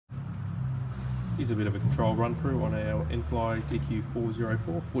Here's a bit of a control run through on our Enfly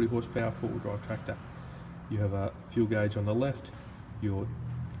DQ404 40 horsepower four-wheel drive tractor. You have a fuel gauge on the left, your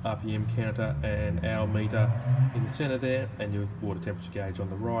RPM counter and hour meter in the centre there, and your water temperature gauge on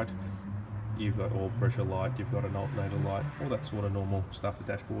the right. You've got oil pressure light, you've got an alternator light, all that sort of normal stuff the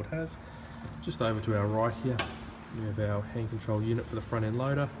dashboard has. Just over to our right here, we have our hand control unit for the front end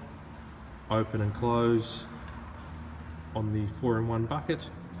loader. Open and close on the 4-in-1 bucket.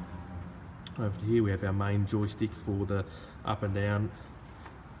 Over here we have our main joystick for the up and down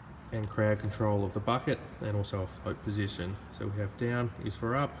and crowd control of the bucket, and also a float position. So we have down is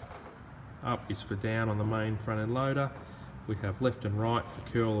for up is for down on the main front end loader. We have left and right for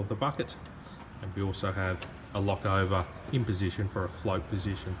curl of the bucket, and we also have a lock over in position for a float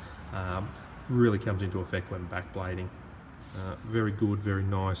position. Really comes into effect when backblading. Very good, very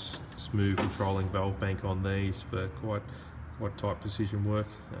nice, smooth controlling valve bank on these for quite tight precision work.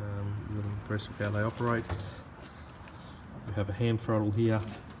 Really impressed with how they operate. We have a hand throttle here.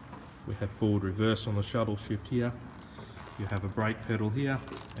 We have forward reverse on the shuttle shift here. You have a brake pedal here,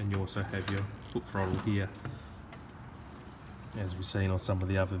 and you also have your foot throttle here. As we've seen on some of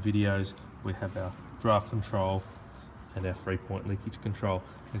the other videos, we have our draft control and our 3-point leakage control.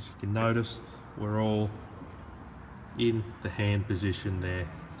 As you can notice, we're all in the hand position there.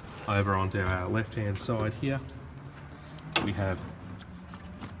 Over onto our left hand side here, we have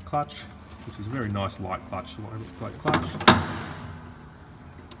clutch, which is a very nice light clutch.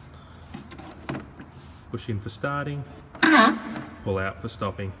 Push in for starting, pull out for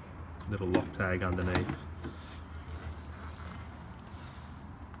stopping. Little lock tag underneath.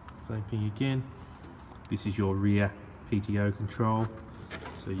 Same thing again. This is your rear PTO control.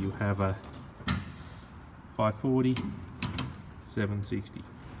 So you have a 540, 760,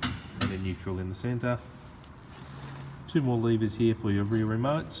 and a neutral in the center. Two more levers here for your rear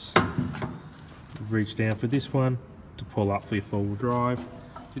remotes. Reach down for this one to pull up for your four-wheel drive.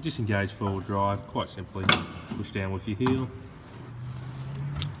 To disengage four-wheel drive, quite simply push down with your heel.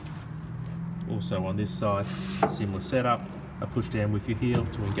 Also on this side, similar setup, a push down with your heel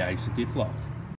to engage the diff lock.